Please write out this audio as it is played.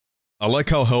I like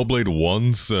how Hellblade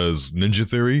 1 says Ninja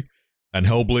Theory, and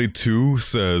Hellblade 2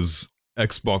 says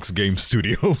Xbox Game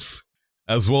Studios,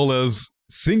 as well as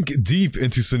sink deep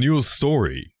into Senua's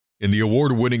story in the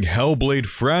award-winning Hellblade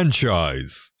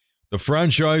franchise. The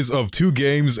franchise of 2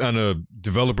 games and a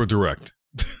developer direct.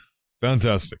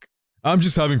 Fantastic. I'm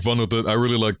just having fun with it. I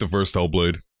really like the first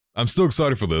Hellblade. I'm still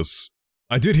excited for this.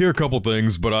 I did hear a couple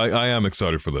things, but I am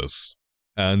excited for this.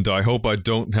 And I hope I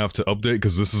don't have to update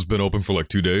because this has been open for like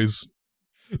 2 days.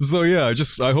 So yeah,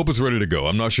 I hope it's ready to go.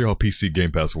 I'm not sure how PC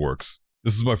Game Pass works.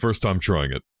 This is my first time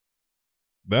trying it.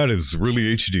 That is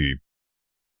really HD.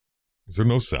 Is there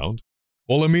no sound?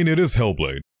 Well, I mean, it is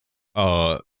Hellblade.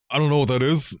 I don't know what that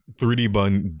is. 3D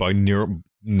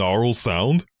binaural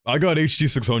sound? I got HD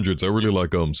 600s. I really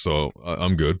like them, so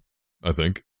I'm good. I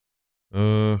think.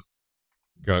 Okay.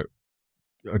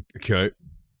 Okay.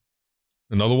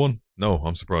 Another one? No,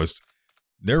 I'm surprised.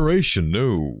 Narration,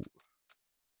 no.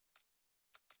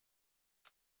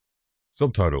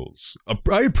 Subtitles.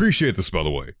 I appreciate this, by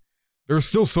the way. There are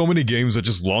still so many games that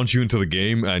just launch you into the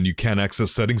game and you can't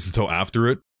access settings until after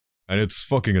it, and it's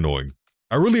fucking annoying.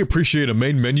 I really appreciate a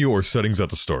main menu or settings at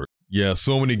the start. Yeah,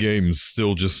 so many games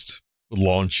still just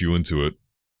launch you into it.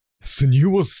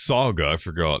 Senua's Saga, I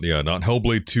forgot. Yeah, not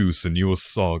Hellblade 2, Senua's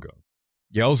Saga.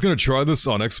 Yeah, I was gonna try this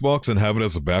on Xbox and have it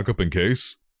as a backup in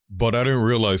case, but I didn't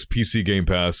realize PC Game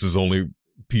Pass is only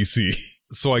PC.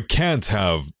 So I can't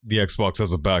have the Xbox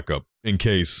as a backup in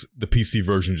case the PC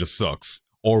version just sucks,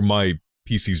 or my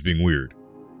PC's being weird.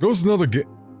 There was another game.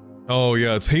 Oh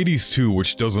yeah, it's Hades 2,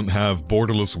 which doesn't have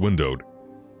borderless windowed.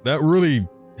 That really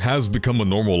has become a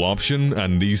normal option,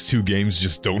 and these 2 games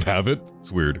just don't have it.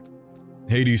 It's weird.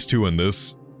 Hades 2 and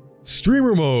this.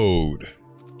 Streamer mode!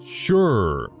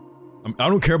 Sure. I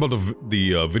don't care about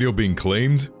the video being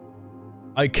claimed.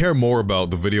 I care more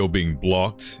about the video being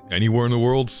blocked anywhere in the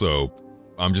world, so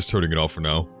I'm just turning it off for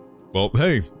now. Well,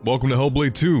 hey, welcome to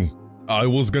Hellblade 2. I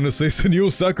was gonna say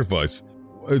Senua's Sacrifice.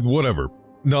 Whatever.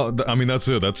 No, I mean, that's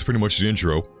it. That's pretty much the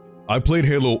intro. I played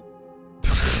Halo...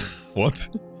 What?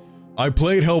 I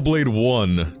played Hellblade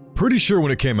 1, pretty sure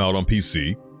when it came out on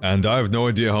PC, and I have no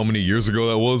idea how many years ago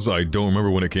that was. I don't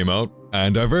remember when it came out,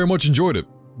 and I very much enjoyed it.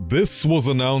 This was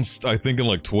announced, I think, in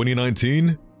like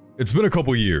 2019? It's been a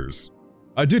couple years.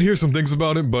 I did hear some things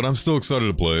about it, but I'm still excited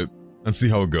to play it, and see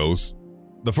how it goes.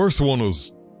 The first one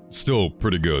was still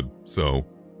pretty good, so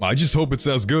I just hope it's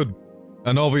as good.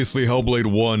 And obviously Hellblade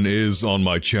 1 is on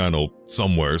my channel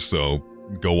somewhere, so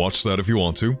go watch that if you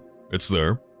want to. It's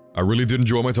there. I really did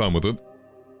enjoy my time with it.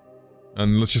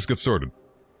 And let's just get started.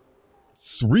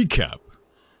 Recap.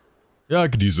 Yeah, I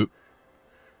could use it.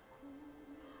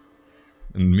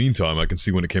 In the meantime, I can see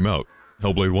when it came out.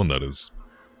 Hellblade 1, that is.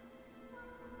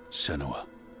 Senua.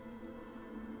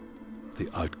 The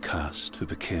outcast who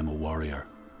became a warrior.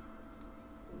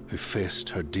 Who faced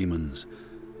her demons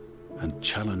and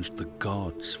challenged the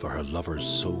gods for her lover's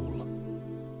soul,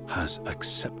 has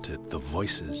accepted the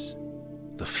voices,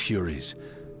 the furies,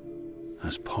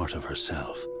 as part of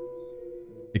herself.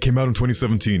 It came out in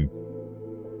 2017.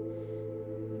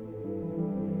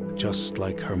 Just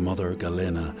like her mother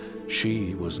Galena,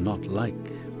 she was not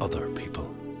like other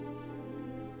people.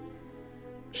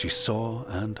 She saw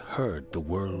and heard the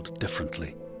world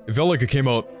differently. It felt like it came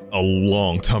out a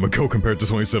long time ago compared to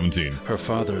 2017. Her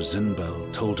father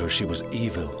Zinbel told her she was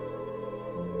evil,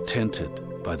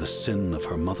 tainted by the sin of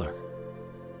her mother.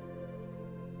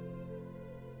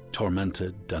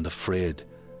 Tormented and afraid,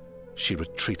 she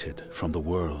retreated from the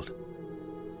world.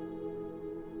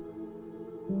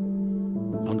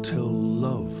 Until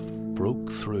love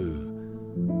broke through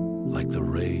like the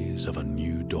rays of a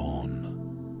new dawn.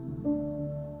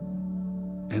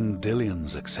 In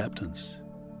Dillion's acceptance,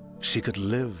 she could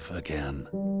live again.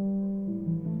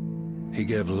 He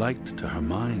gave light to her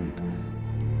mind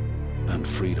and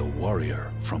freed a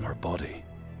warrior from her body.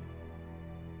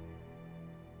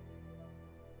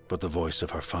 But the voice of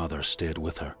her father stayed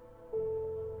with her,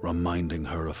 reminding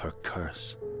her of her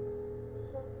curse.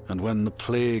 And when the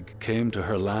plague came to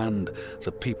her land,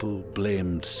 the people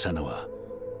blamed Senua.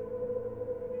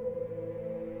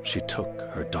 She took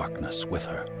her darkness with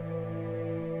her,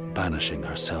 banishing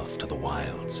herself to the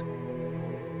wilds.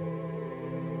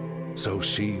 So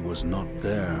she was not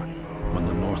there when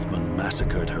the Northmen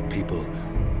massacred her people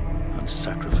and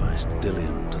sacrificed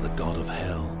Dillion to the god of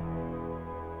hell.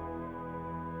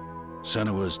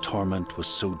 Senua's torment was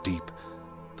so deep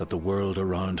that the world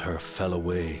around her fell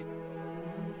away.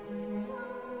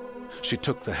 She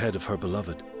took the head of her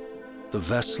beloved, the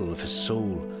vessel of his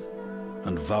soul,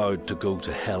 and vowed to go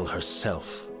to hell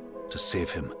herself to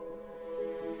save him.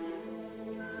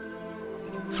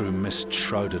 Through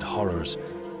mist-shrouded horrors,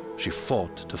 she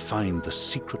fought to find the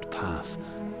secret path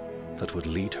that would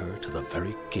lead her to the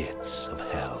very gates of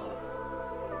hell.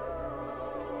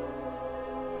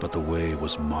 But the way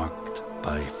was marked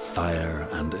by fire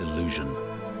and illusion.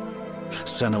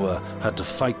 Senua had to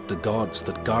fight the gods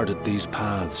that guarded these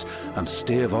paths and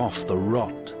stave off the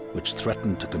rot which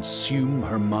threatened to consume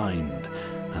her mind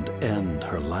and end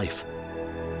her life.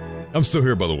 I'm still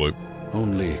here, by the way.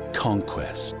 Only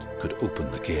conquest could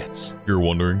open the gates. If you're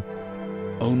wondering.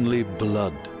 Only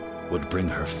blood would bring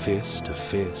her face to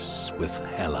face with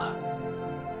Hela.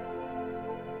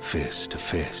 Face to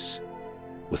face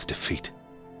with defeat.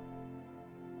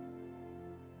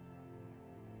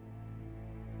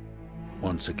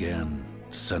 Once again,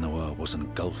 Senua was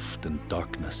engulfed in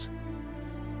darkness,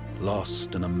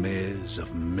 lost in a maze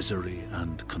of misery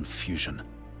and confusion.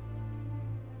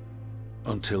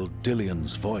 Until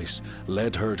Dillion's voice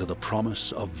led her to the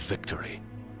promise of victory.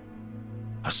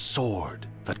 A sword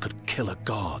that could kill a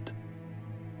god.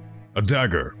 A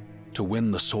dagger. To win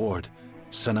the sword,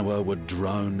 Senua would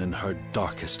drown in her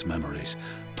darkest memories,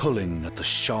 pulling at the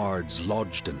shards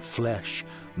lodged in flesh,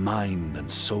 mind, and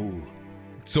soul.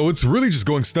 So it's really just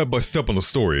going step by step on the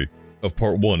story of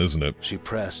part 1, isn't it? She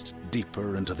pressed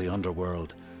deeper into the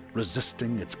underworld,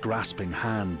 resisting its grasping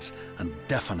hands and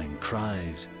deafening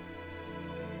cries,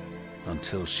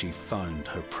 until she found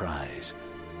her prize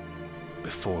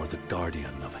before the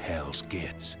guardian of Hell's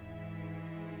gates.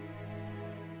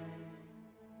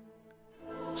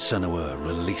 Senua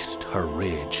released her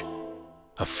rage,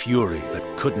 a fury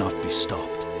that could not be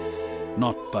stopped,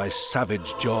 not by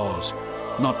savage jaws,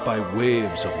 not by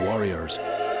waves of warriors.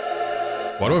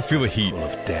 Why do I feel the heat? Full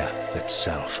of death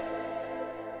itself.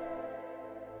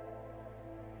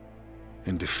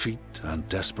 In defeat and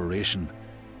desperation,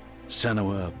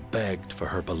 Senua begged for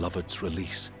her beloved's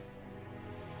release.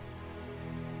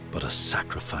 But a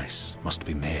sacrifice must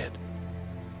be made,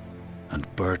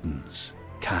 and burdens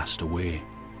cast away.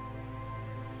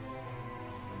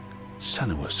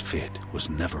 Senua's fate was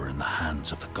never in the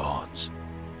hands of the gods,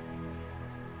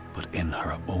 but in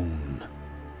her own.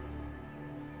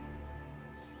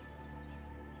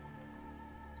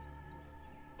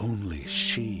 Only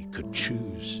she could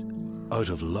choose, out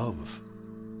of love,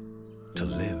 to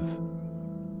live,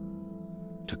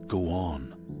 to go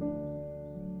on,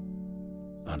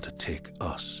 and to take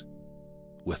us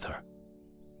with her.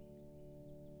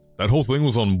 That whole thing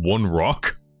was on one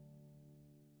rock?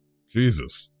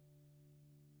 Jesus.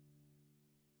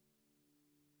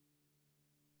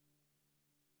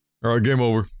 Alright, game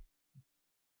over.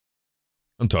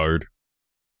 I'm tired.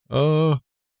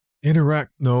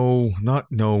 Interact, no,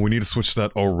 we need to switch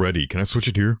that already. Can I switch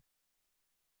it here?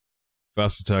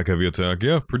 Fast attack, heavy attack,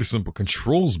 yeah, pretty simple.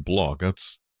 Controls block,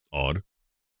 that's odd.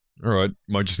 Alright,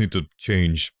 might just need to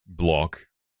change block.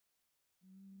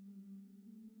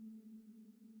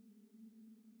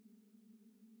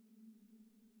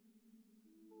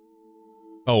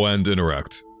 Oh, and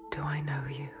interact. Do I know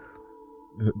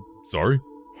you? Sorry?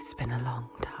 It's been a long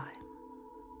time.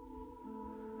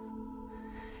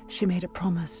 She made a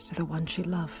promise to the one she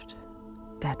loved,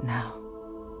 dead now,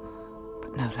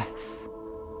 but no less.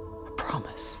 A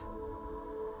promise.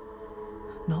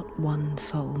 Not one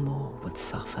soul more would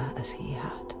suffer as he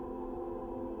had.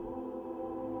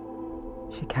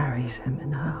 She carries him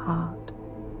in her heart.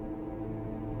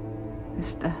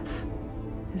 His death,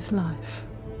 his life,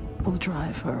 will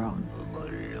drive her on.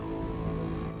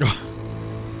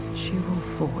 She will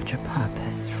forge a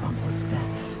purpose from his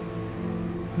death,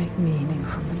 make meaning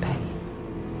from the pain.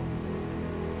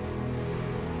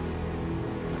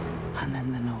 And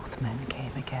then the Northmen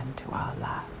came again to our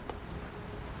land,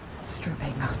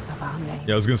 stripping us of our names.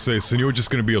 Yeah, I was gonna say, Senua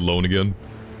just gonna be alone again?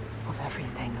 Of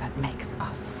everything that makes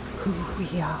us who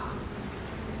we are.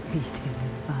 Beating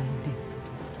and binding,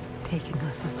 taking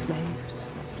us as slaves.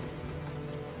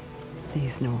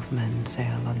 These Northmen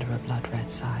sail under a blood-red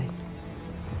sign.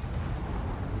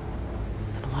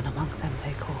 And one among them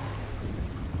they call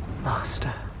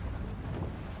Master.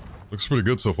 Looks pretty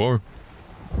good so far.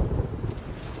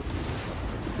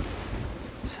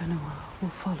 Senua will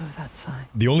follow that sign.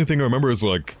 The only thing I remember is,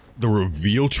 like, the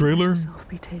reveal trailer. Himself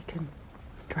be taken,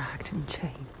 dragged in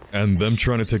chains. And them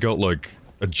trying to take out, like,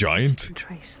 a giant? And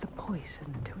trace the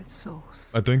poison to its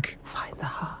source. I think. Find the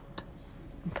heart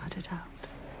and cut it out.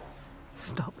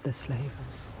 Stop the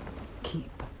slavers.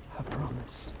 Keep her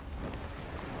promise.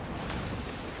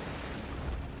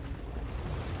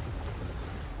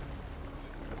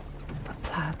 But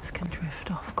plans can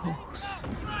drift off course.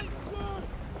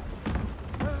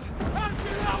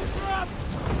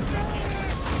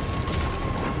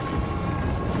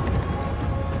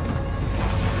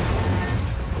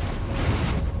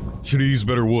 Should've used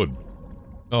better wood.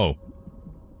 Oh.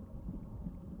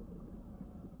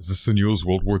 Is this Senua's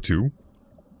World War II?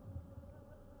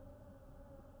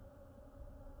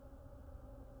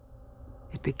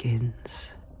 It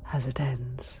begins as it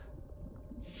ends.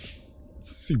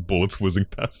 See bullets whizzing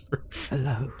past her.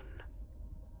 Alone.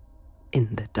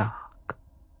 In the dark.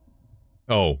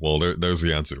 Oh, well, there's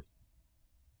the answer.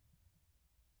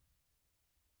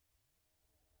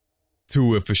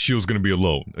 2, if Ashille's gonna be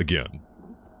alone, again.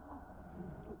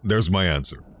 There's my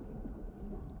answer.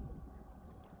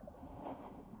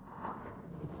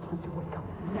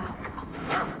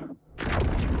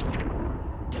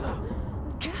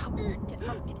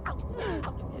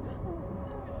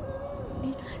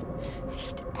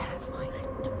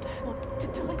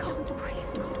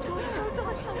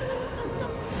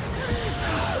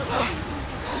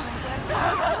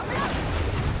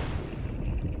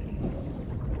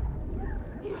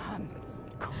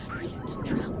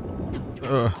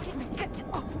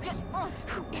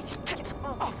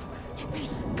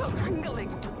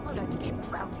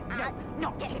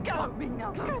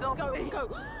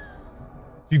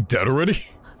 Is he dead already?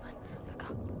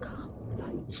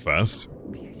 It's fast.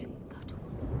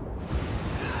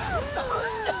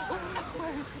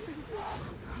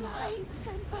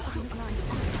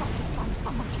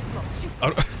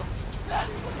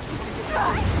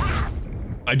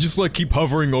 I just like keep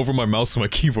hovering over my mouse and my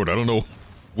keyboard. I don't know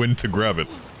when to grab it.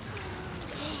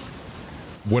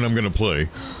 When I'm gonna play.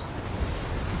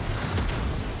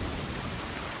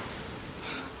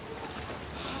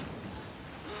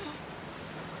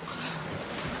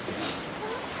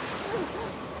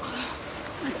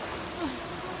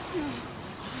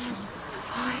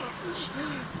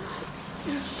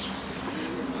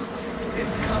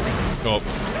 Oh.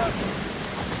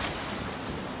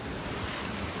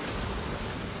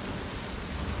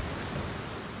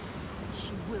 She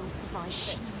will survive.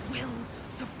 She will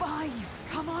survive.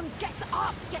 Come on, get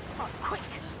up quick.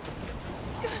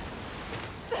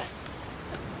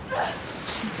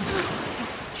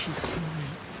 She's too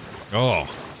weak. Oh,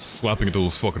 slapping into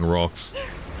those fucking rocks. At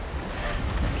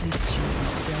least she's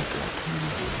not dead like him.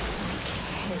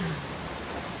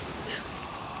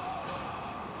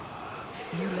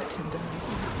 You let him die.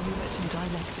 You let him die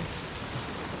like this.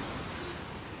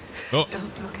 Oh.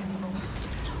 Don't look anymore.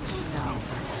 No.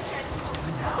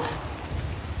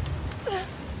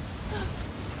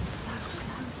 So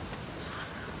close.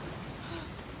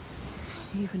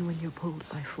 Even when you're pulled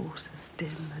by forces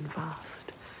dim and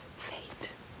vast, fate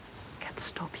can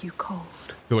stop you cold.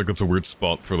 I feel like that's a weird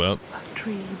spot for that. A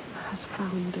dream has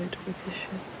foundered with the ship.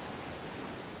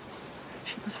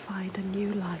 She must find a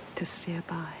new light to steer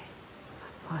by.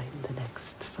 Find the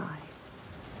next sign.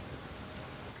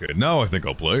 Okay, now I think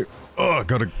I'll play. Oh,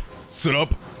 gotta sit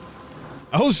up.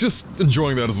 I was just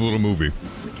enjoying that as a little movie.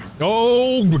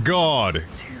 Oh my god!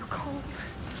 Too cold.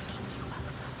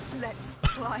 Let's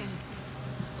climb.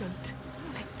 Don't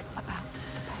think about the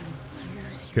pain.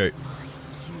 Use your Okay, mind.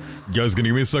 you guys gonna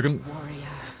give me a second? Warrior.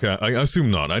 Okay, I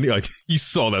assume not. You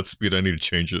saw that speed, I need to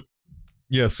change it.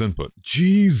 Yes, input.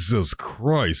 Jesus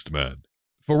Christ, man.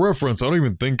 For reference, I don't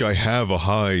even think I have a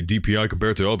high DPI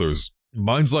compared to others.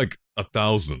 Mine's like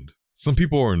 1,000. Some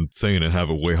people are insane and have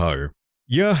it way higher.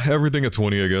 Yeah, everything at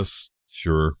 20, I guess.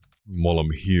 Sure. While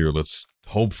I'm here, let's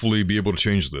hopefully be able to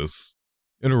change this.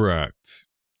 Interact.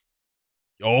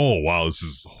 Oh, wow, this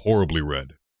is horribly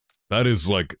red. That is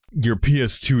like your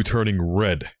PS2 turning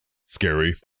red.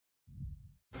 Scary.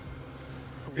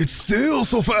 It's still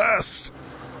so fast!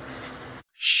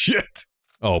 Shit!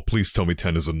 Oh, please tell me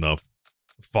 10 is enough.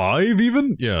 5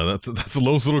 even? Yeah, that's the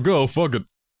lowest it'll go, fuck it.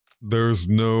 There's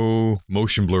no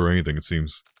motion blur or anything, it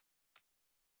seems.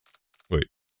 Wait.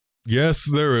 Yes,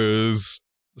 there is.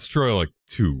 Let's try like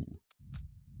 2.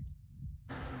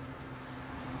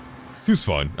 2's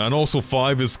fine, and also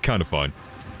 5 is kinda fine.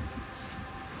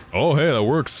 Oh hey, that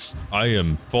works. I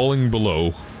am falling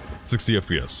below 60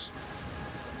 FPS.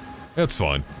 That's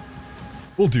fine.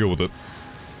 We'll deal with it.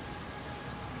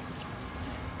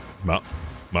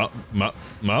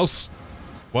 Mouse?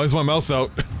 Why is my mouse out?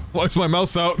 Why is my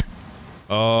mouse out?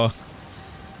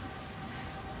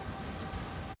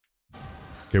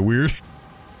 Okay, weird.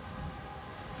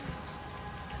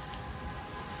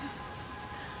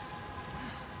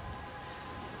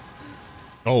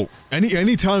 Oh,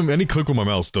 anytime any click with my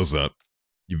mouse does that.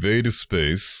 Evade is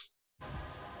space.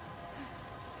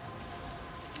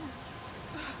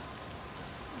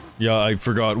 Yeah, I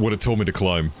forgot what it told me to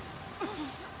climb.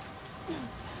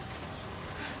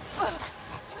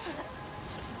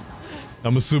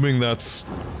 I'm assuming that's...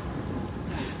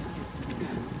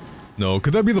 No,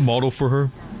 could that be the model for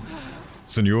her?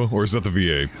 Senua, or is that the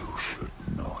VA? You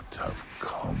should not have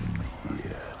come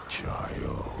here,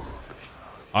 child.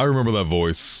 I remember that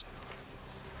voice.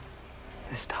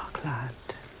 This dark land,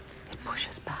 it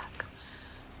pushes back.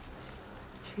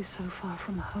 She's so far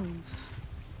from home,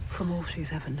 from all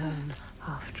she's ever known,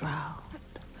 half drowned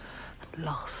and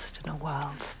lost in a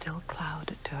world still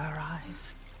clouded to her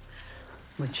eyes.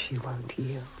 But she won't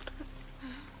yield.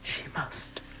 She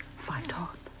must fight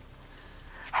on,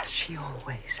 as she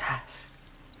always has.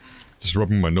 Just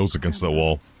rubbing my nose against that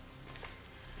wall.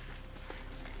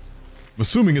 I'm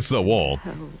assuming it's that wall.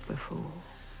 Hell before.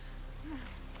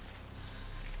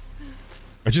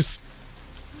 It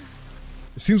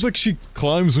seems like she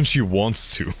climbs when she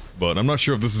wants to, but I'm not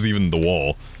sure if this is even the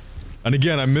wall. And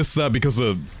again, I missed that because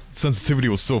the sensitivity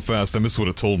was so fast, I missed what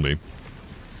it told me.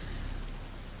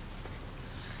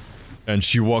 And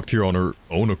she walked here on her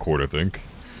own accord, I think.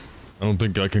 I don't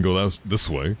think I can go this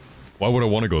way. Why would I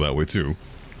want to go that way, too?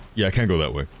 Yeah, I can't go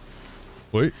that way.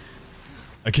 Wait.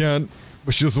 I can,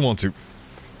 but she doesn't want to.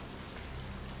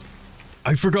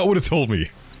 I forgot what it told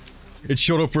me. It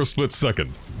showed up for a split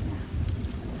second.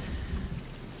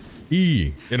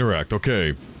 E. Interact,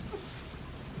 okay.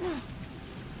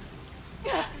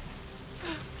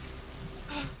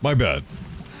 My bad.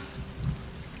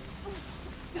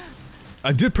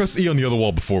 I did press E on the other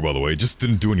wall before, by the way, it just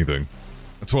didn't do anything.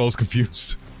 That's why I was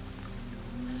confused.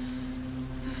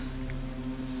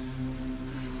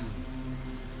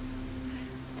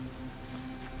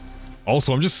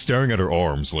 Also, I'm just staring at her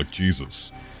arms, like,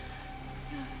 Jesus.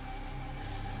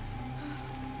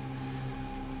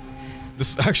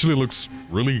 This actually looks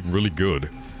really, really good.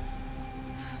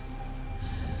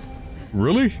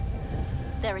 Really?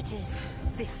 There it is.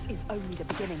 This is only the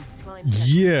beginning. Climb.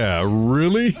 Yeah,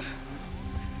 really?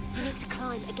 You need to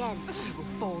climb again. She will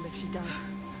fall if she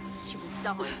does. She will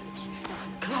die if she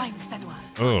doesn't. Climb, Senua.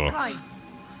 Oh. Climb.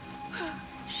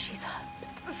 She's hurt.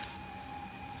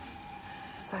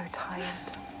 So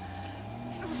tired.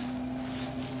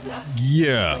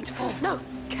 Yeah. Going to fall. No.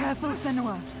 Careful,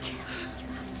 Senua.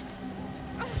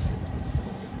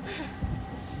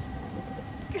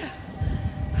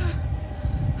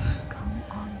 Come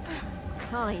on.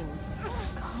 Climb.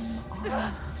 Come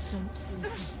on. Don't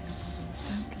listen to your body.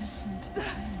 Don't listen to the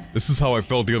pain. This is how I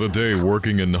felt the other day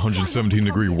working in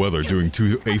 117-degree weather doing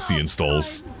 2 AC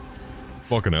installs.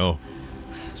 Fucking hell.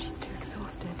 She's too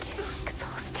exhausted. Too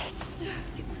exhausted.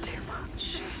 It's too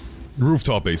much.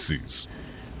 Rooftop ACs.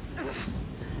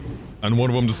 And one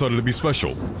of them decided to be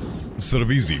special, instead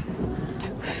of easy.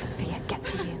 Don't let the fear get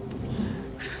to you.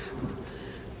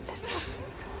 Listen.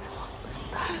 What was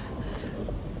that?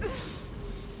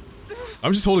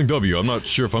 I'm just holding W, I'm not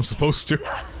sure if I'm supposed to. The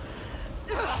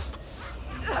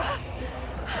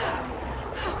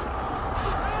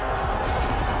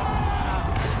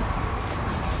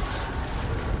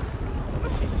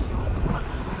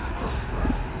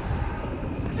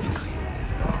screams of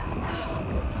death.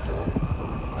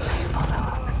 They follow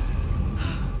us.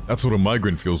 That's what a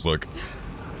migraine feels like.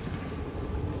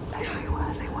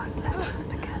 Everywhere they won't let us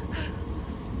forget.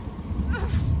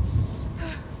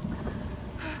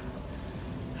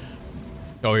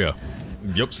 Oh yeah.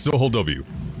 Yep, still hold W.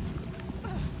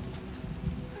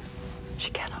 She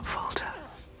cannot falter.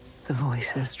 The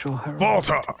voices draw her on.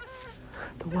 Falter!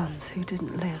 The ones who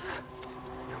didn't live.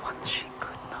 The ones she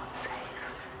could not save.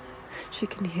 She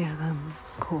can hear them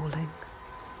calling.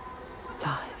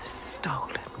 Lives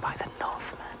stolen by the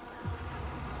Northmen.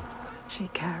 She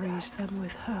carries them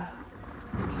with her.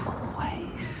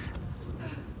 Always.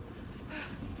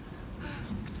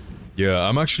 Yeah,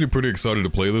 I'm actually pretty excited to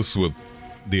play this with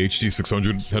the HD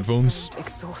 600 headphones.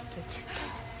 Exhausted.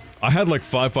 I had like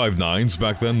 559s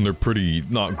back then, they're pretty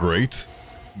not great.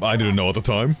 I didn't know at the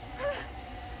time.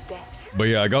 But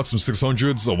yeah, I got some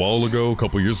 600s a while ago, a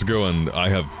couple years ago, and I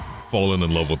have fallen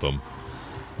in love with them.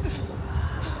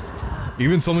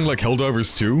 Even something like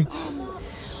Helldivers 2,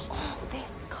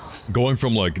 going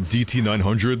from like DT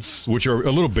 900s, which are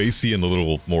a little bassy and a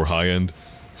little more high-end,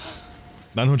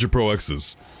 900 Pro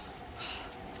X's.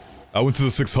 I went to the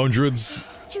 600s.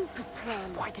 Stupid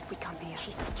plan. Why did we come here?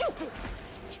 She's stupid.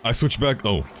 I switched back.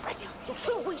 Oh, Ready? You're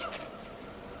too weak.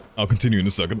 I'll continue in a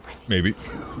second. Maybe.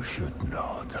 You should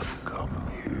not have come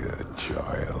here,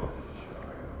 child.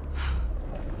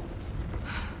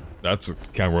 That's a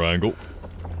camera angle.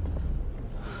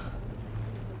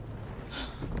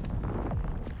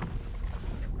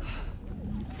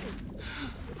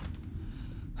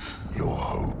 Your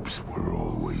hopes were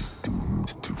always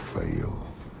doomed to fail.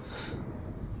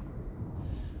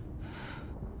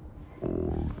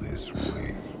 All this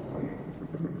way.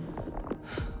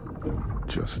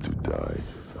 Just to die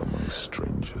among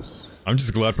strangers. I'm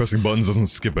just glad pressing buttons doesn't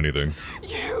skip anything.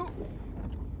 You!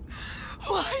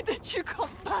 Why did you come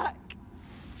back?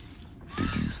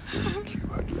 Did you think you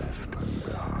had left me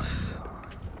behind?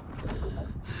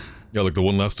 Yeah, like the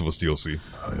one Last of Us DLC.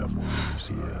 I am always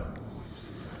here.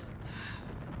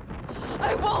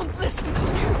 I won't listen to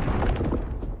you!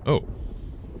 Oh.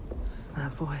 Her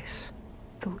voice.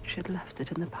 Thought she'd left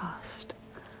it in the past.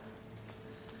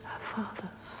 Her father.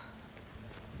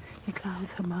 He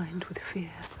clouds her mind with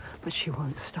fear, but she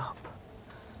won't stop.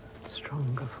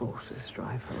 Stronger forces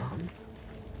drive her on.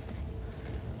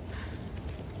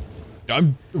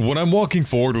 When I'm walking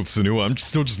forward with Senua, I'm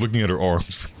still just looking at her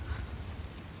arms.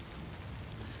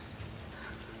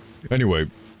 Anyway,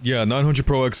 yeah, 900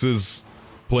 Pro X's,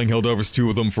 playing Helldivers 2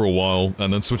 with them for a while,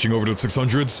 and then switching over to the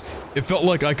 600s, it felt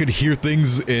like I could hear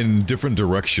things in different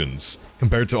directions,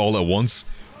 compared to all at once.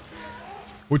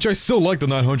 Which I still like the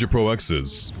 900 Pro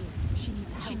X's.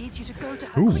 She needs you to go to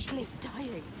her Ooh. quickly. She's dying.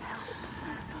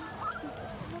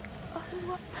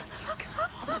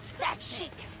 That shit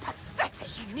is pathetic.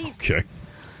 She needs Okay.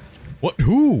 What?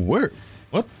 Who? Where?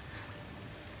 What?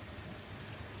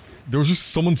 There was just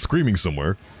someone screaming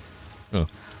somewhere. Oh.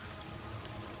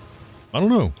 I don't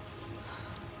know.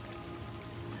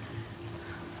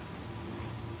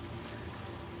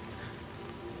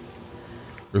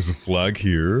 There's a flag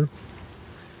here.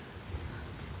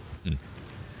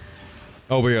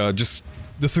 Oh, but yeah, just...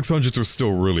 the 600s are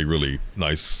still really, really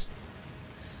nice.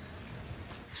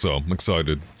 So, I'm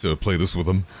excited to play this with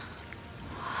them.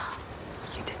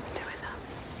 You didn't do enough.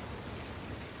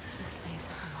 The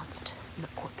slavers are monsters.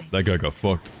 Look what they That guy got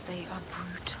fucked. They are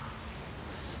brutal.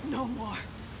 no more.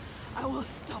 I will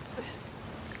stop this.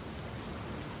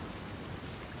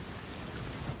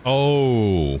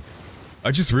 Oh,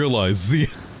 I just realized the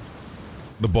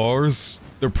bars.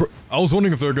 I was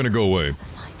wondering if they're gonna go away,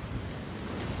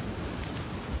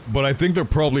 but I think they're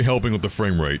probably helping with the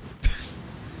frame rate.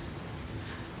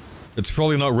 It's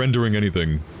probably not rendering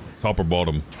anything, top or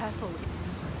bottom. Careful, it's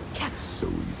careful. So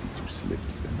easy to slip,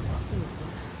 Senua.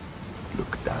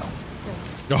 Look down.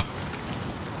 Don't. Oh,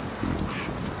 The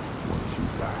ocean wants you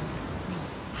back.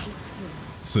 Hate him.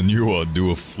 Senua,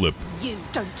 do a flip. You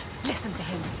don't listen to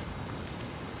him.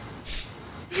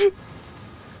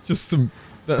 Just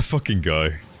that fucking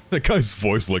guy. That guy's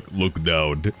voice, like, look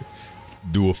down,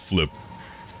 do a flip.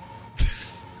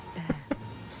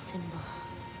 Symbol.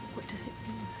 What does it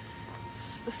mean?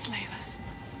 The slavers.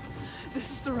 This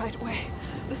is the right way.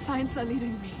 The signs are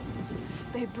leading me.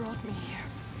 They brought me here.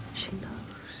 She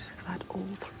knows that all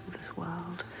through this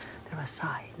world there are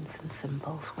signs and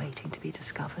symbols waiting to be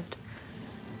discovered.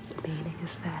 The meaning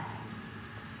is there.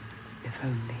 If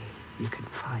only you can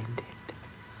find it.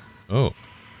 Oh.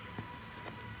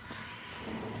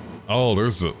 Oh,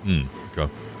 there's a... okay.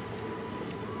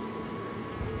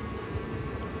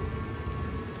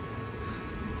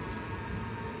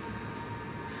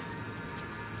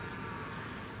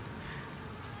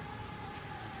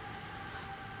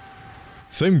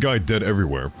 Same guy dead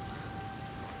everywhere.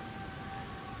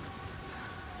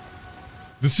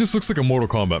 This just looks like a Mortal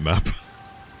Kombat map.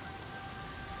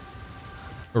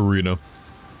 Arena.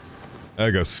 I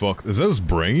guess, fuck. Is that his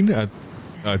brain?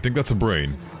 I think that's a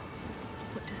brain.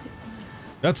 What does it mean?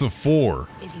 That's a 4.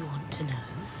 If you want to know,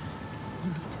 you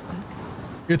need to focus.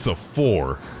 It's a 4. You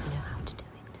know how to do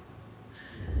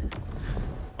it.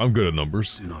 I'm good at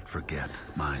numbers. Do not forget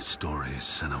my stories,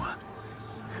 Senua.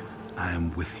 I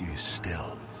am with you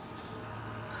still.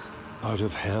 Out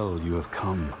of hell you have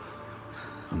come,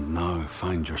 and now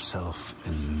find yourself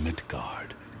in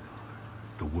Midgard,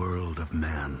 the world of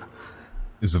men.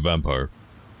 Is a vampire.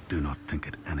 Do not think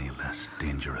it any less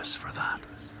dangerous for that.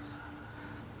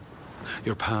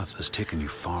 Your path has taken you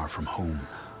far from home,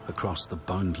 across the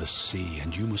boundless sea,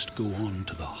 and you must go on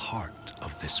to the heart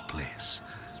of this place,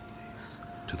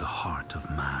 to the heart of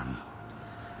man.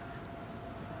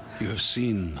 You have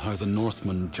seen how the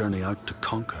Northmen journey out to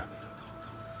conquer,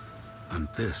 and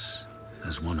this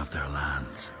is one of their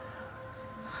lands,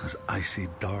 as icy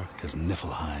dark as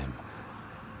Niflheim,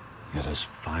 yet as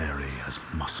fiery as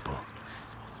Muspel.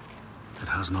 It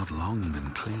has not long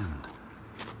been claimed,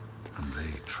 and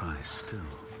they try still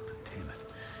to tame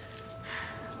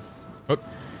it.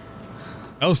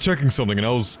 I was checking something and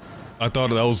I thought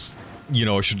that was, you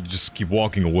know, I should just keep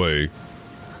walking away.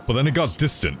 But then it got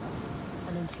distant.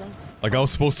 Like I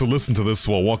was supposed to listen to this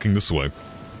while walking this way.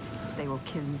 They will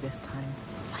kill you this time.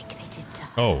 Like they did to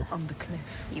her. Oh. On the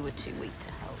cliff. You were too weak to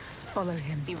help. Follow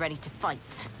him. Be ready to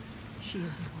fight. She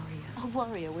is a warrior. A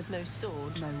warrior with no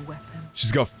sword. No weapon.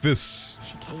 She's got fists.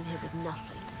 She came here with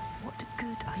nothing. What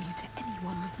good are you to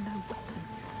anyone with no weapon?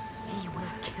 He will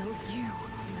kill you.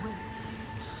 He will.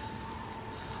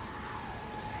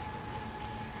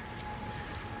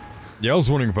 Yeah, I was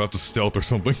wondering if I have to stealth or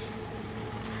something.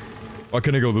 Why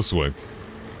can't I go this way?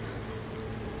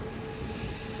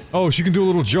 Oh, she can do a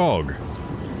little jog.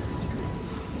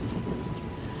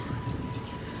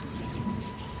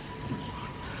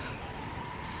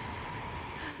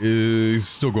 He's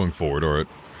still going forward, alright.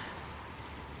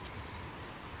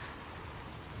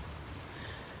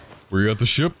 Were you at the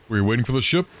ship? Were you waiting for the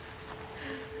ship?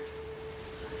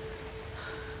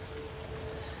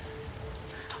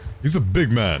 He's a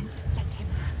big man. Let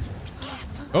him see. Be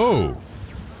careful. Oh!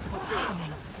 What's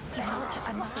happening? You're not just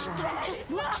another one. Just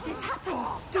watch this happen.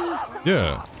 Steve,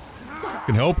 Yeah.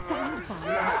 Can help. stand by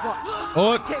and watch.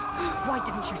 What? Why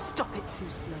didn't you stop it? Too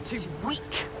slow. Too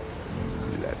weak.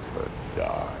 Let her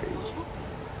die.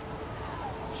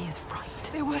 He is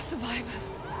right. They were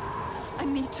survivors. I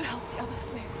need to help the other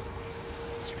slaves.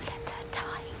 You let her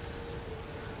die.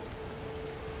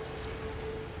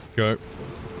 Okay.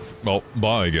 Well,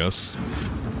 bye, I guess.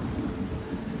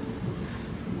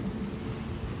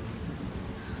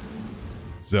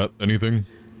 Is that anything?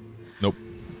 Nope.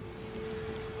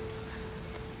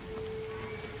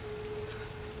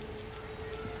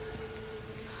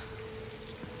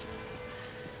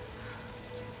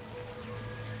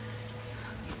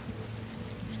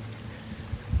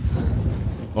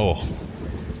 Oh.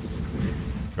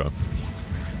 Okay.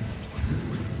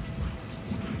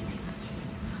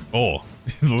 Oh,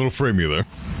 the little framey there.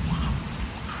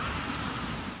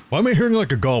 Why am I hearing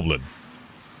like a goblin?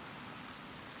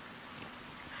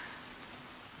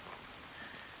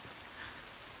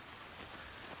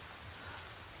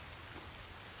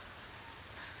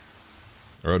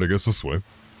 Alright, I guess this way.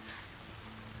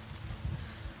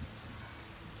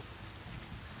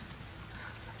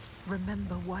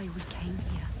 Remember why we came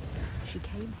here. She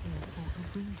came here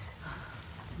for a reason.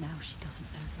 And now she doesn't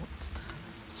know what to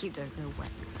do. You don't know where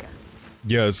to go.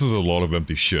 Yeah, this is a lot of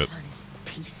empty shit. Man is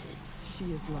in pieces. She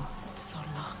is lost.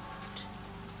 You're lost.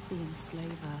 The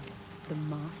enslaver, the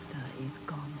master, is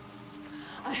gone.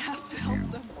 I have to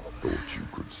help them. Thought you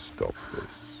could stop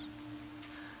this.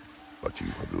 But you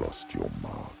have lost your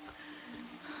mark.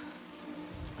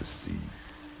 The sea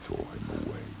tore him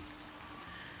away.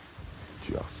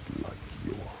 Just like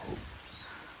your hopes.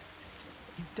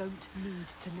 You don't need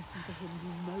to listen to him.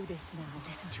 You know this now.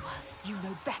 Listen to us. You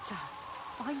know better.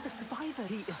 Find the survivor.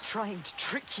 He is trying to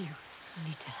trick you. You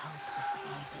need to help the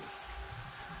survivors.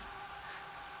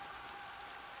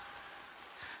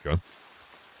 Okay.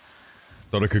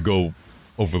 Thought I could go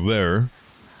over there.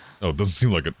 Oh, it doesn't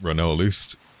seem like it right now, at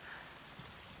least.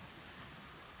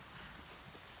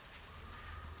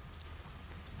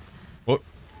 What?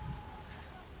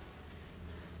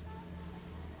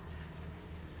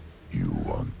 You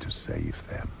want to save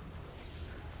them.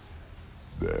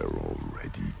 They're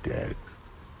already dead.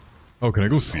 Oh, can I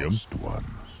go see him? Lost ones.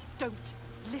 Don't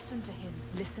listen to him.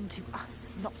 Listen to us,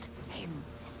 not him.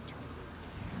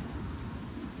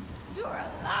 You're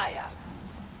a liar.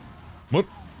 What?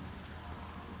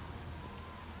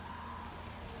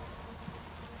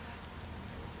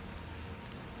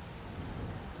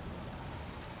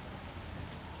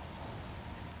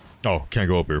 Oh, can't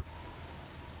go up here.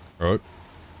 Alright.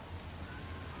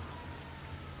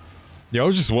 Yeah,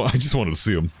 I just wanted to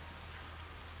see him.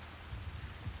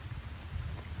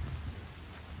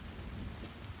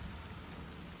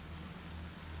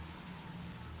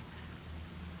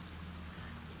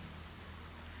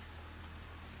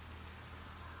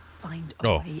 Find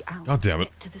a way out. God damn it.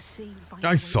 Get to the sea. Find I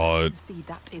a way saw out it. to the sea.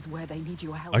 That is where they need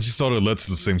your help. I just thought it led to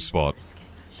the same spot. Escape.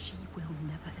 She will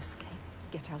never escape.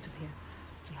 Get out of here.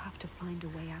 You have to find a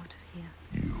way out of here.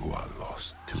 You are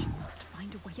lost too. You must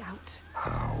find a way out.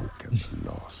 How can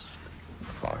the lost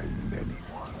find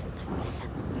anyone? Listen.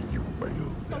 You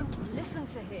failed them. Don't listen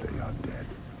to him. They are dead,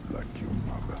 like your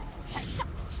mother. Shut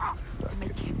up. Like Make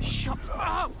him everyone shut you up.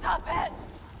 love. Stop it.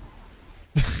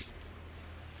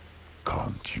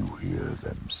 Can't you hear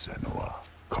them, Senua?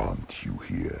 Can't you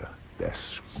hear their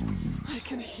screams? I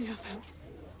can hear them.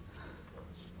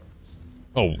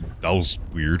 Oh, that was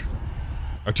weird.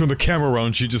 I turned the camera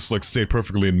around, she just like stayed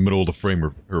perfectly in the middle of the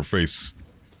frame, her face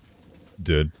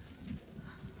did.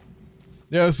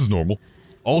 Yeah, this is normal.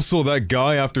 Also, that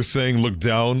guy, after saying look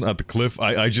down at the cliff,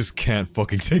 I just can't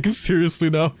fucking take him seriously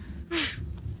now.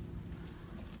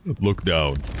 Look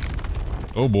down.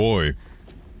 Oh boy.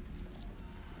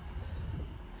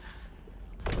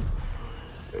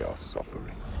 They are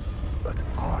suffering, but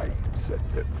I set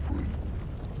them free.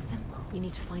 Simple. You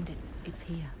need to find it. It's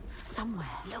here. Somewhere.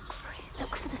 Look for it.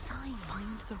 Look for the signs.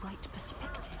 Find the right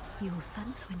perspective. You will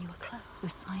sense when you are close. The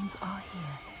signs are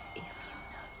here. If you know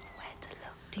where to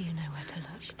look. Do you know where to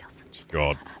look? She doesn't. She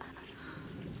God.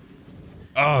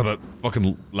 Ah, that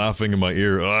fucking laughing in my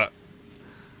ear. Ah.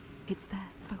 It's there.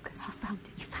 Focus. You found it.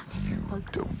 You found it. You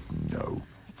Focus. don't know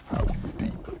It's how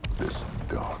deep this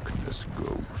darkness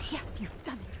goes. Yes, you've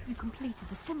done it. You completed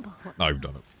the symbol. I've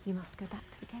done it. You must go back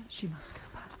to the gate. She must go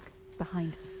back.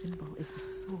 Behind the symbol is the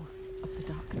source of the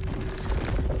darkness.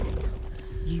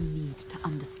 You need to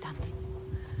understand it.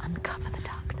 Uncover the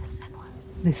darkness, Senua.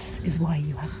 This is why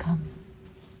you have come.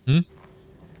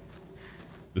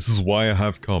 This is why I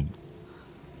have come.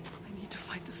 I need to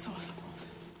find the source of all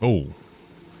this. Oh,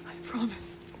 I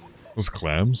promised. those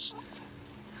clams?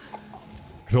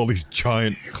 Look at all these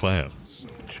giant clams.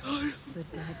 The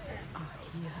dead are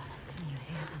here. Can you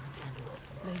hear them, Senua?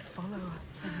 They follow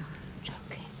us, Senua.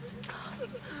 Choking,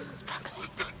 gasping, struggling.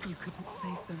 You couldn't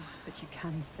save them, but you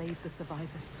can save the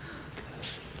survivors.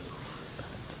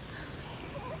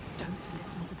 Don't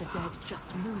listen to the dead,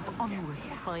 just move onwards.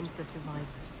 Find the survivors.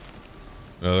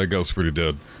 That guy's pretty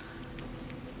dead.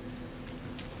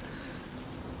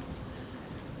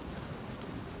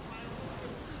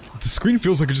 The screen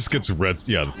feels like it just gets red.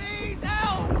 Yeah.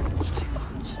 It's too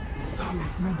much. So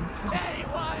many times.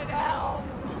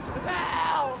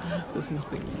 There's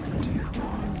nothing you can do.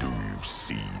 Do you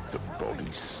see the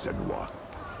bodies, Senua?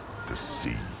 The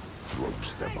sea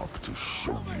throws them up to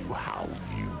show you how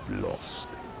you've lost.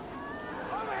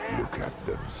 Look at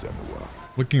them, Senua.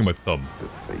 Looking at my thumb. The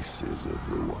faces of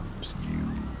the ones you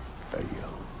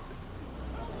failed.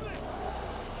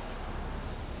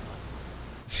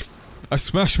 I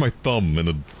smashed my thumb in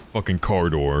the fucking car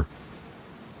door.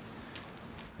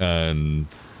 And...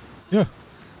 yeah.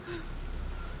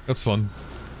 That's fun.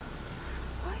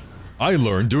 I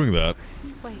learned doing that.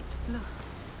 Wait, look.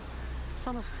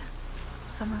 Some of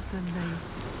them, they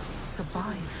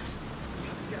survived.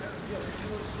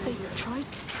 they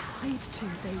tried to.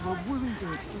 They were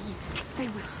wounded. They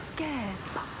were scared,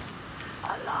 but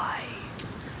alive.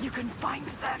 You can find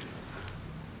them.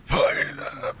 Follow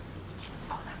them.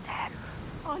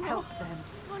 Oh no. Help them.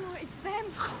 Oh no, it's them.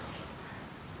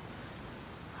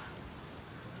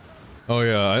 Oh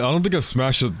yeah, I don't think I've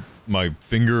smashed my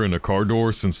finger in a car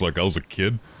door since like I was a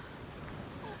kid.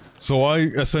 So I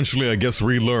essentially, I guess,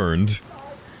 relearned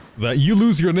that you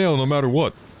lose your nail no matter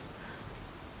what.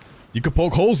 You could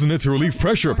poke holes in it to relieve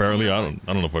pressure, apparently. I don't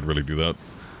know if I'd really do that.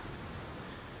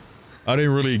 I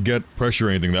didn't really get pressure or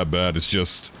anything that bad, it's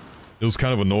just... it was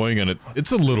kind of annoying, and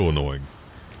it's a little annoying.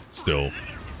 Still.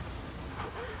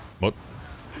 What?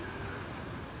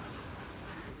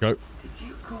 Okay.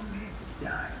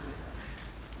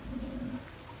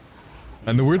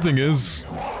 And the weird thing is...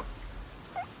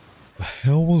 the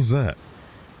hell was that?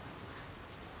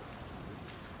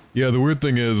 Yeah, the weird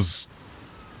thing is...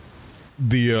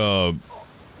 the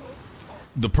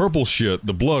purple shit,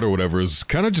 the blood or whatever, is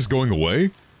kind of just going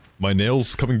away. My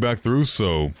nail's coming back through,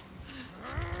 so...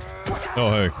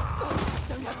 oh, hey.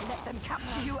 Don't let them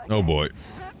capture you again. Oh, boy.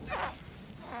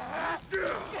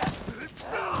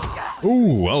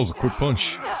 Ooh, that was a quick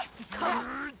punch. Oh,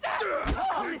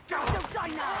 this guy, don't die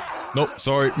now. Nope,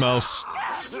 sorry, mouse.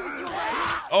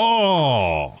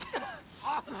 Oh!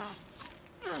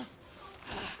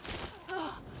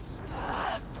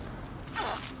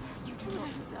 You do not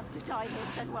deserve to die here,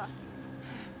 Senua.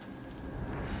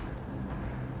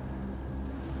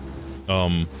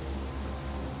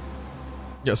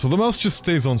 Yeah, so the mouse just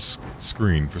stays on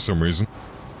screen for some reason.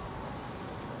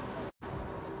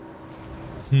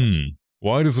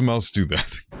 Why does the mouse do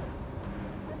that?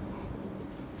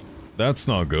 That's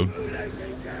not good.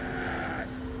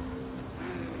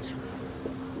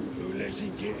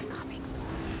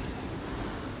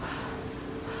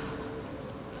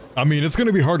 I mean, it's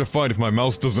gonna be hard to fight if my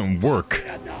mouse doesn't work.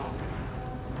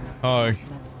 Hi.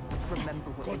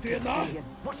 Remember what we did to you.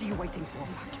 What are you waiting for?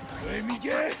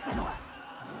 Attack, Senua.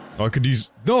 Oh, I could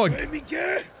use... no,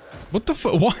 what the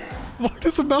fuck? Why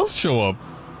does the mouse show up?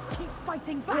 Keep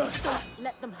fighting back. don't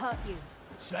let them hurt you.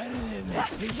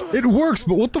 It works,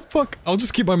 but what the fuck? I'll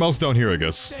just keep my mouse down here, I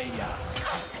guess.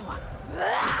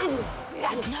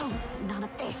 No, none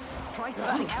of this. Try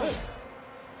something else.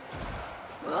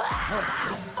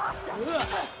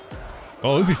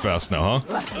 Oh, is he fast now,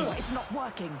 huh? Senua, it's not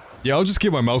working. Yeah, I'll just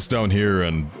keep my mouse down here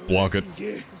and block it.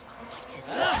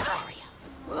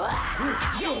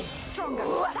 Stronger.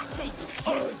 That's it.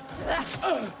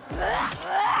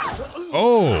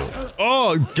 Oh!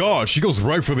 Oh, gosh, he goes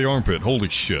right for the armpit. Holy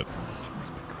shit.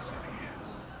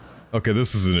 Okay,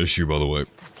 this is an issue, by the way.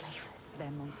 The slavers.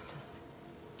 They're monsters.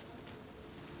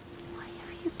 Why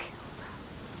have you killed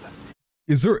us?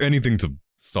 Is there anything to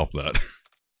stop that?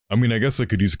 I mean, I guess I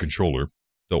could use a controller.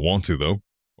 Don't want to, though.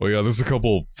 Well, yeah, there's a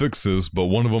couple fixes, but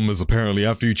one of them is apparently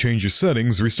after you change your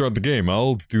settings, restart the game.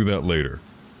 I'll do that later.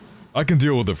 I can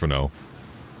deal with it for now.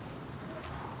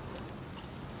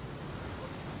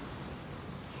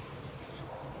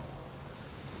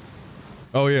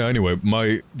 Oh yeah, anyway,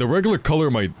 the regular color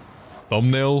of my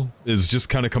thumbnail is just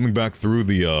kind of coming back through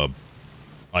the,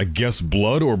 I guess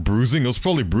blood or bruising. It was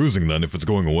probably bruising then if it's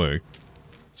going away.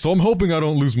 So I'm hoping I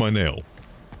don't lose my nail.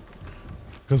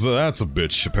 Because that's a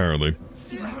bitch, apparently.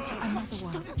 Let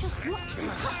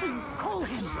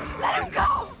him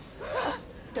go!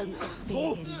 Don't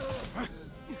fear him.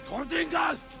 Hot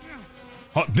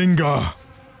dinga!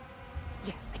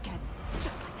 Yes, again.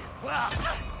 Just like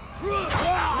that.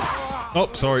 Oh,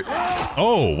 sorry.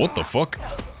 Oh, what the fuck?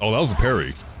 Oh, that was a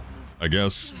parry. I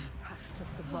guess. You have to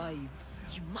survive.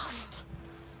 You must.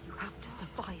 You have to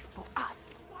survive for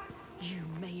us. You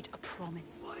made a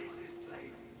promise.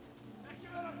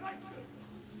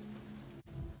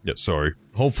 Yeah, sorry.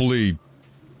 Hopefully,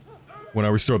 when I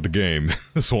restart the game,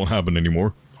 this won't happen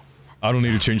anymore. I don't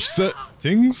need to change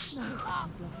settings. No.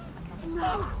 You've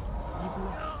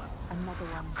lost another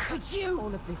one. Could you? All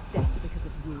of this death because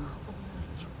of you.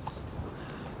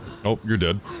 Oh, you're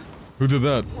dead. Who did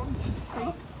that?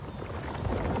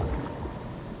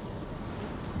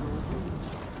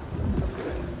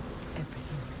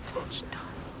 Everything you touch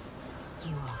dies.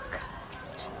 You are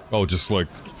cursed. Oh, just like...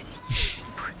 It is you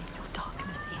bringing your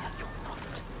darkness here. You're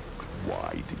right.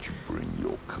 Why did you bring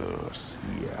your curse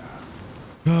here?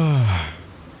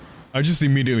 I just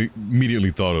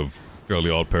immediately thought of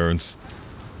Fairly Odd Parents.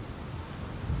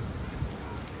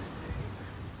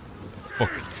 Fuck.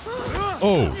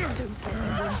 Oh! Don't let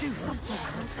anyone do something.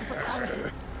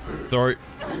 Sorry.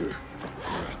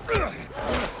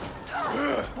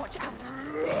 Watch out.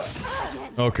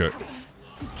 Okay.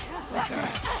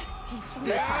 He's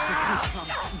fierce like his tooth plum.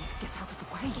 Need to get out of the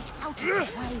way. Get out of the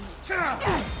way.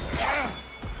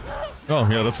 Oh,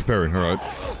 yeah, that's a parry. Alright.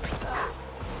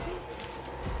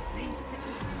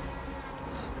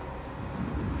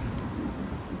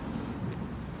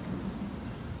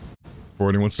 Before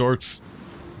anyone starts.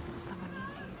 Someone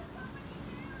needs you.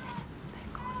 Listen,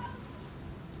 they're gone.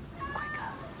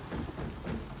 Quicker.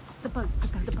 The boat.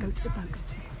 There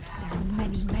are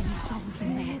many, many souls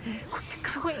in there.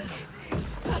 Quick.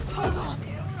 Just hold on.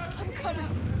 I'm coming.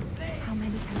 How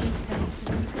many can you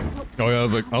save? Oh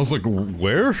yeah, I was like,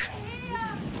 where?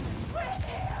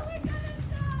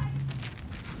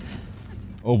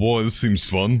 Oh boy, this seems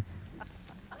fun.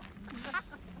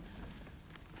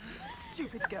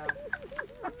 Stupid girl.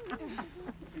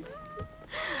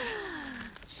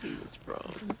 She was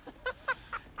wrong.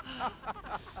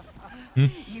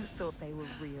 You thought they were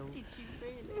real. Did you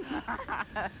really?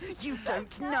 You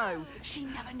don't know. She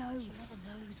never knows.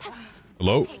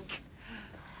 Hello?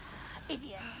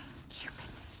 Idiot. Stupid.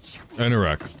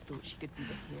 Interact. She thought she could be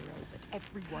the hero, but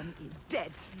everyone is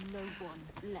dead. No one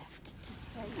left to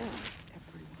save. Everyone.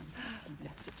 You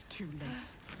left it too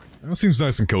late. That seems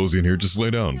nice and cozy in here. Just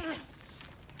lay down.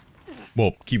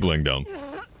 Well, keep laying down.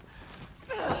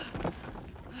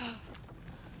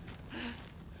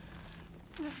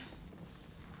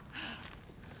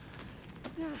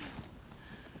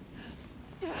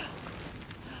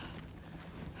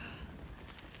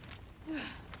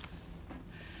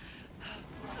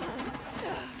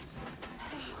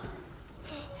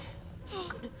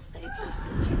 Save us,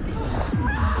 but you didn't.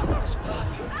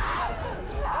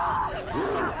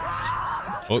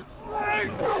 What?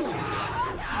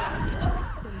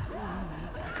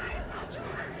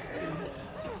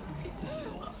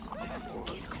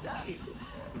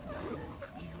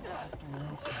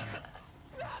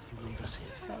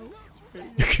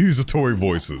 Accusatory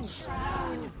voices.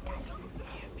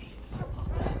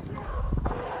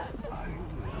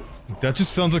 That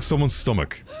just sounds like someone's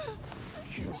stomach.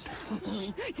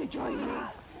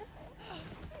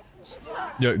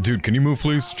 Yeah, dude, can you move,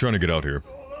 please? Trying to get out here.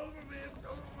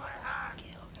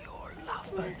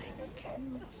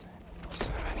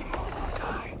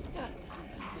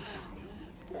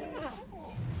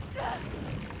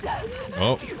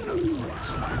 Oh.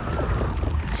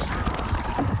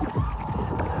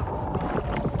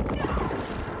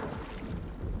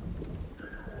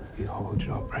 You hold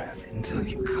your breath until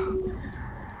you come.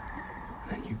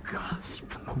 Then you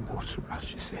gasp and the water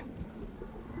rushes in.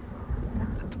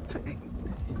 The pain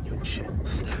in your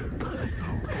chest.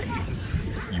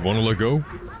 You want to let go?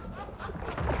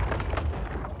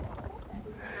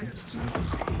 There's no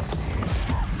peace.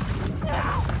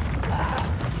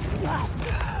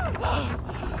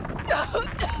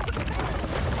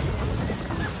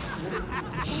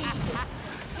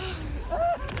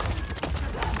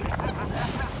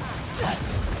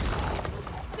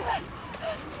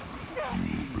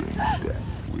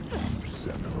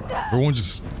 Everyone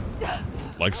just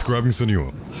likes grabbing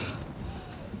Senua.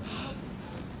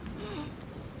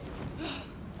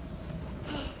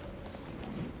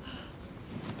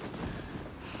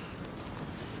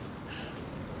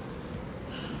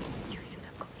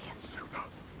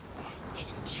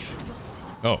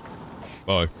 Oh,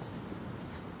 bye.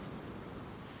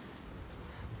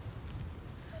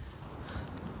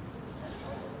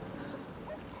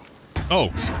 Oh,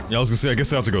 yeah, I was gonna say, I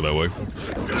guess I have to go that way.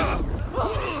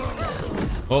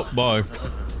 Oh, bye.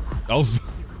 I was...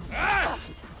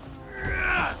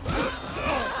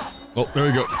 Oh, there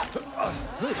you go.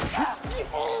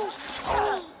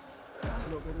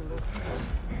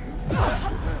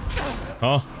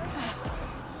 Huh?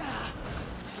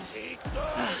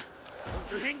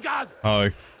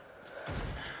 Hi.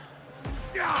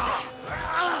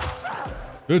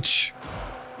 Bitch.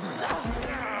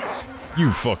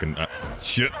 You fucking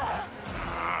shit.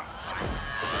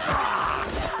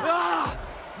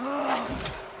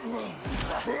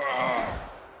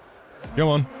 Come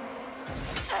on.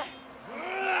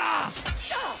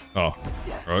 Oh,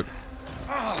 alright.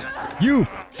 You!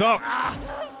 Stop!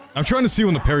 I'm trying to see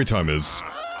when the parry time is.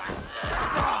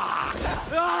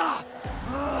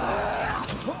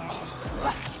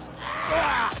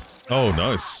 Oh,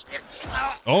 nice.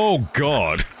 Oh,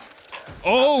 God.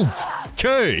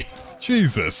 Okay.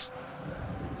 Jesus.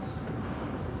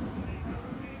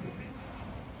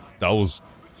 That was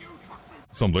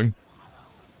something.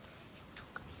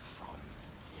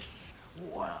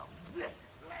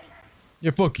 Yeah,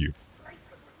 fuck you.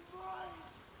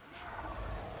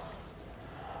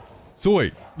 So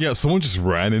wait, yeah, someone just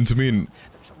ran into me and...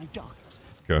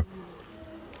 Okay.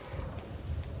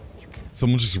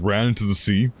 Someone just ran into the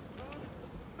sea?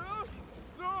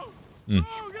 Hmm.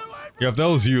 Yeah, if that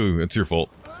was you, it's your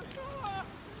fault.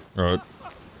 Alright.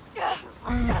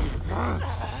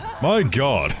 My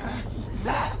God.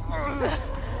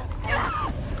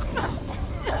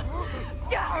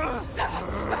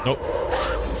 Nope.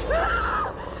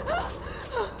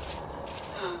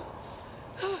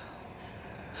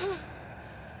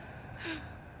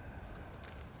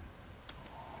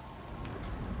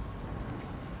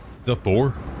 Is that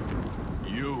Thor?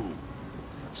 You,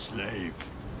 slave.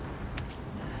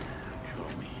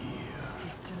 Come here.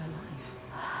 He's still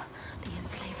alive. The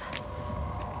enslaver.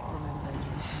 Remember,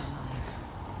 you're alive.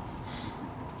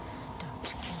 Don't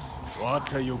kill him.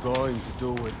 What are you going to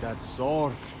do with that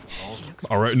sword?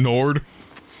 Alright, Nord.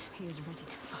 He is ready to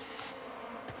fight.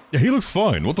 Yeah, he looks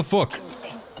fine. What the fuck?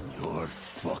 You're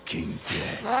fucking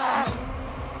dead.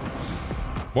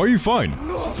 Why are you fine?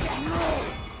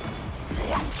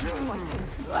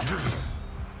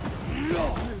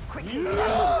 Move quickly.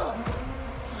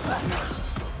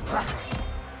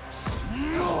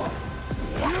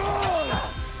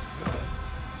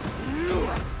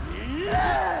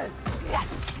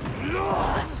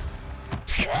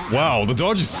 Wow, the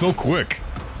dodge is so quick.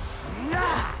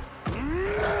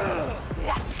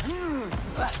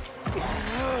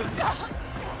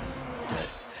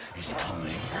 He's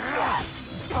coming.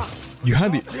 You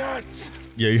had the...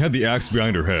 Yeah, you had the axe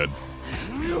behind her head.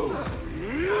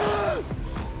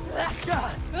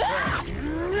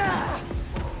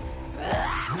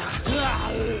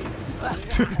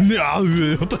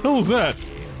 What the hell was that?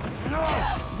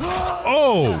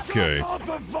 Oh, okay.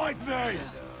 Fight me! I'm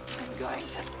going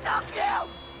to stop you!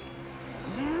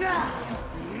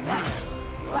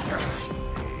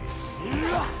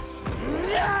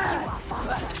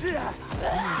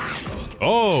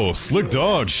 Oh, slick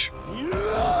dodge.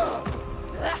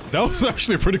 That was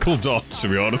actually a pretty cool dodge, to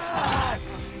be honest.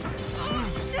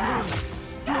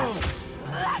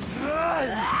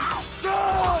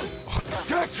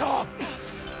 Get up!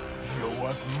 You're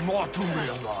worth more to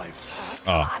real life.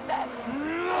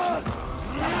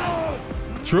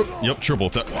 Yep, triple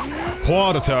attack.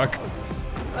 Quad attack.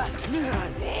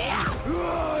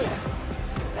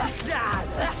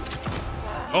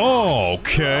 Oh,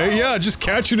 okay. Yeah, just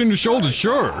catch it in the shoulder,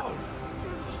 sure.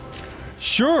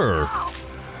 Sure.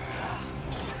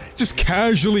 Just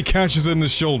casually catches it in the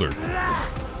shoulder.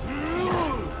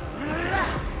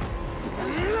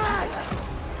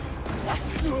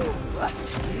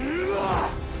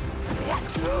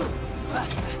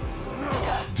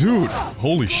 Dude,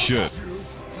 holy shit.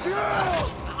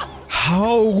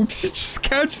 How? He just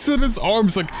catches it in his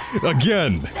arms like,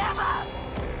 again.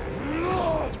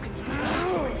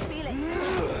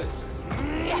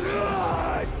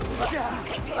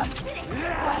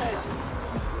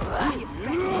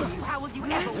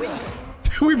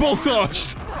 We both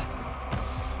dodged.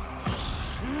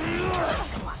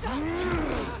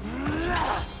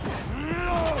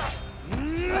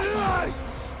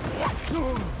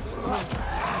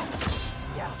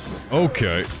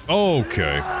 Okay.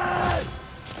 Okay.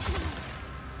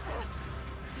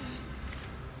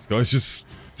 This guy's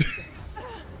just...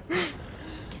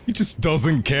 he just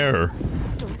doesn't care.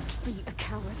 Don't be a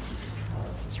coward.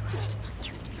 You have to fight.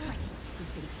 You have to be ready. He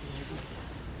thinks you're ready.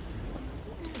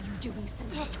 What are you doing,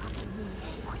 Senua? You have to move.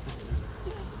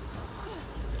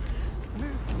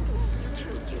 Move. To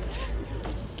kill you.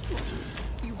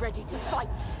 You ready to fight?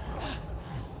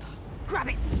 Grab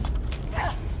it.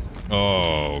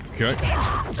 Okay.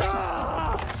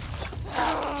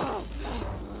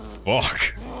 Fuck.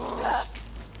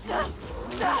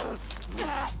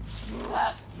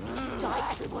 Die,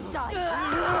 everyone,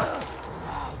 die.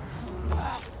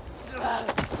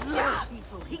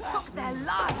 People, he took their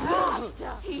lives.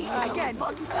 He again.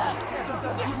 What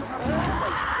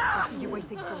are you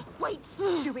waiting for? Wait.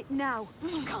 Do it now.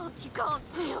 You can't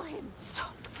kill him.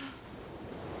 Stop.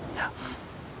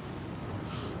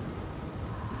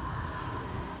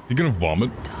 You gonna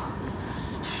vomit?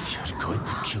 If you're going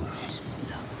to kill me,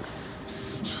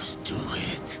 just do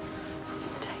it.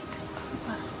 Takes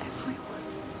over everyone.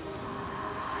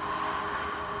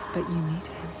 But you need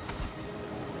him.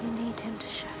 You need him to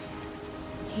show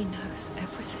you. He knows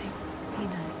everything. He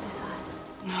knows this island.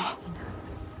 No. He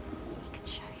knows. He can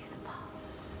show you the path.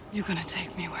 You're gonna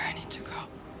take me where I need to go.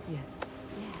 Yes.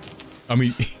 Yes. I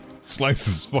mean, slice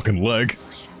his fucking leg.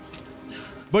 I'll show you.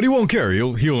 But he won't care,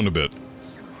 he'll heal in a bit. He'll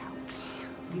help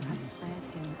you. You have spared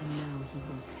him, and now he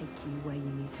will take you where you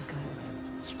need to go.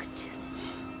 You can do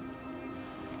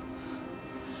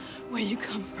this. Where you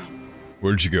come from.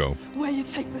 Where'd you go? Where you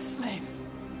take the slaves.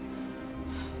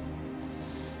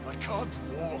 I can't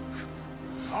walk.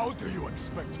 How do you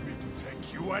expect me to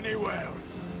take you anywhere?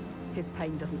 His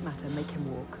pain doesn't matter. Make him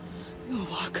walk. You'll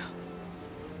walk.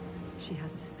 She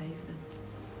has to save them.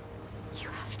 You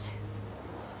have to.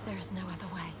 There is no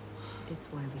other way. It's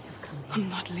why we have come here. I'm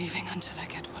not leaving until I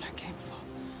get what I came for.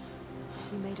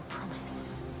 You made a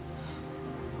promise.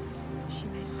 She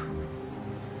made a promise.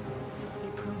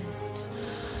 You promised.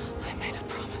 I made a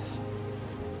promise.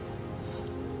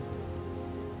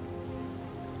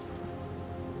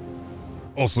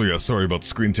 Also, yeah, sorry about the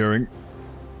screen tearing.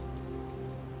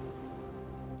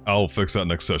 I'll fix that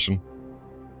next session.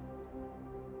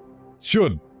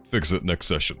 Should fix it next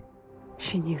session.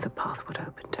 She knew the path would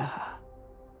open to her.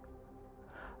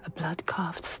 A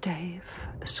blood-carved stave,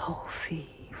 a soul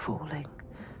sea falling,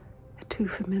 a too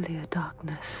familiar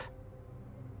darkness,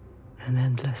 an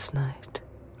endless night.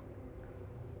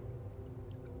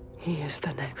 He is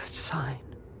the next sign.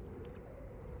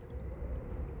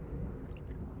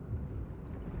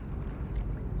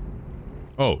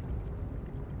 Oh.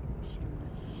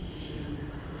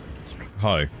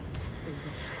 Hi.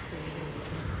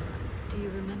 Do you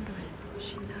remember it?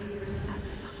 She knows that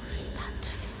suffering, that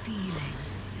feeling,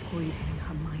 Poisoning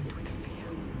her mind with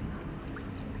fear.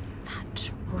 that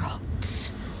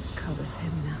rot Covers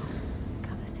him now.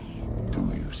 covers him. Do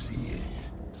you see it,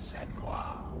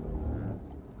 Senua?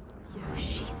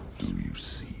 She Do sees you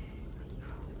see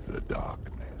the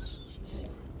darkness?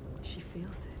 She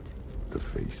feels it. The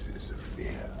faces of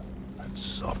fear and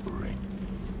suffering.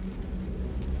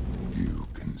 You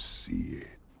can see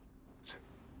it.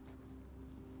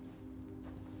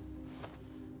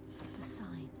 the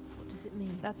sign. What does it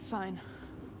mean? That sign.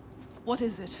 What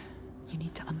is it? You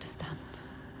need to understand.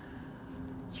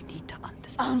 You need to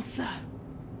understand. Answer.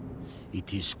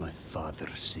 It is my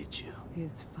father's sigil.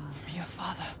 His father, Your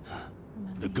father.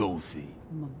 The gold thief.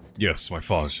 monster. Yes, my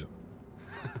father.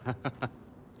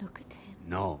 Look at him.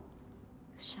 No,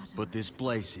 The shadow. but this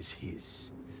place is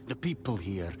his. The people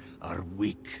here are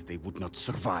weak. They would not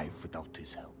survive without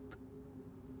his help.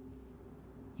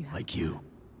 You have Like you.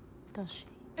 Does she?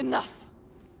 Enough.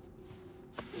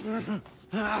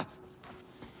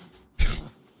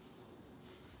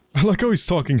 I like how he's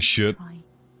talking shit, try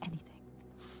anything.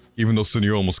 even though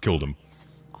Senua almost killed him.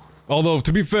 Although,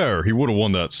 to be fair, he would have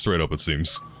won that straight up, it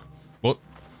seems. What?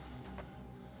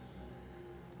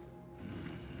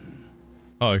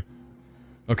 Hi.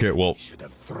 Okay, well, Should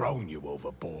have thrown you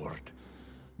overboard.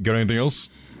 got anything else?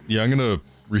 Yeah, I'm gonna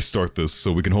restart this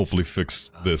so we can hopefully fix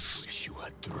this. Wish you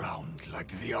had drowned like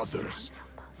the others.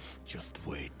 Just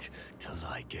wait till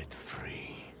I get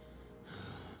free.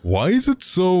 Why is it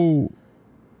so...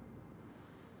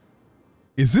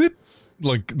 Is it,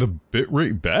 like, the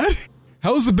bitrate bad?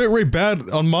 How is the bitrate bad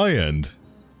on my end?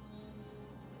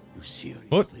 You seriously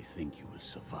What? think you will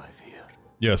survive here?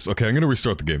 Yes, okay, I'm gonna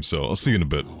restart the game, so I'll see you in a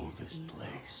bit. All this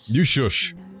place. You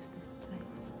shush. Knows this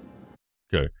place.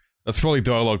 Okay, that's probably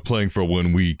dialogue playing for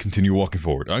when we continue walking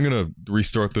forward. I'm gonna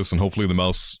restart this and hopefully the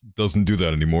mouse doesn't do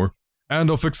that anymore. And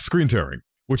I'll fix the screen tearing.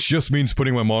 which just means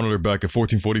putting my monitor back at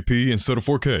 1440p instead of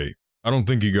 4K. I don't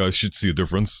think you guys should see a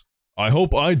difference. I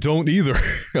hope I don't either,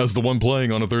 as the one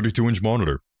playing on a 32-inch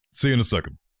monitor. See you in a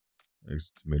second.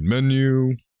 Next, main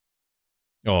menu.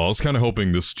 Oh, I was kind of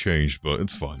hoping this changed, but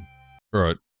it's fine.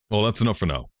 Alright, well that's enough for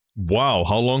now. Wow,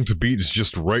 how long to beat is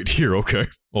just right here, okay.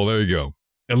 Well, there you go.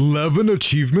 11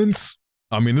 achievements?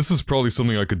 I mean, this is probably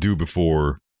something I could do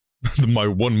before my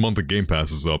 1 month of Game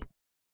Pass is up.